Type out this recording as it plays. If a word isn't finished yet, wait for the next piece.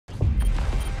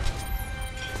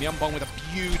Myunbong with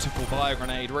a beautiful bio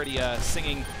grenade, really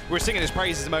singing. We were singing his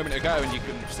praises a moment ago, and you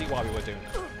can see why we were doing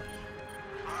that.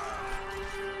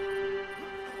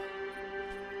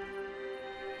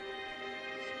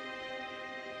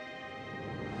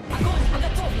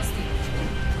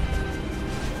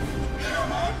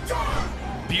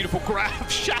 Beautiful grab,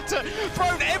 Shatter,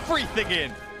 thrown everything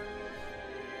in.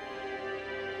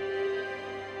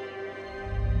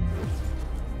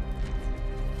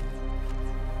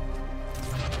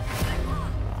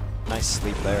 Nice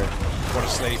sleep there. What a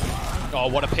sleep. Oh,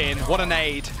 what a pin, what a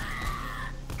nade.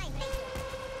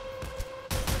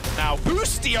 Now,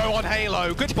 Boostio on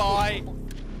Halo, goodbye.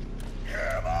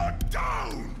 Hammer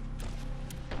down!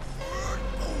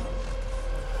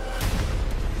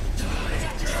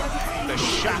 The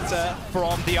shatter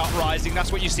from the Uprising,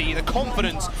 that's what you see. The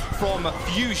confidence from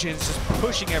Fusions just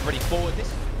pushing everybody forward.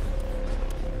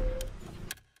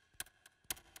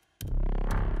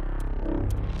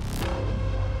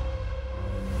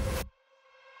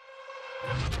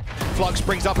 Flux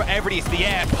brings up everybody to the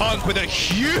air. Punk with a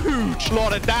huge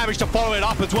lot of damage to follow it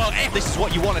up as well. And this is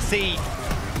what you want to see.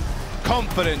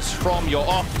 Confidence from your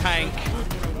off tank.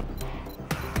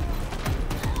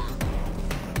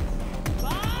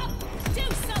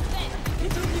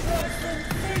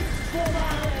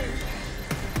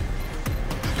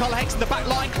 Color Hex in the back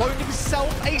line, cloning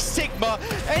himself a Sigma,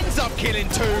 ends up killing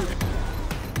two.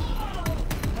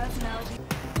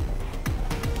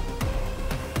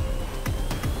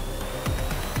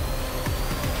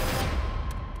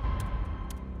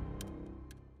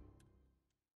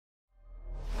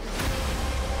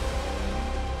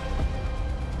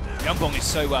 Myunbong is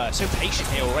so patient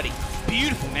here already.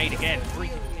 Beautiful nade again.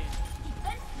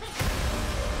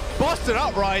 Boston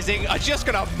Uprising are just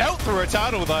going to melt through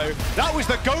Eternal though. That was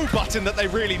the go button that they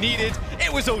really needed.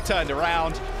 It was all turned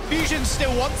around. Fusion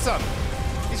still wants some.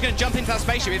 He's going to jump into that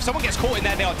spaceship. If someone gets caught in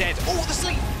there, they are dead. Oh, the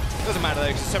sleep. Doesn't matter though,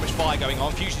 because there's so much fire going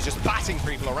on. Fusion's just batting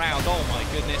people around. Oh my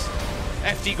goodness.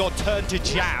 FD God turned to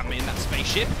jam in that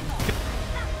spaceship.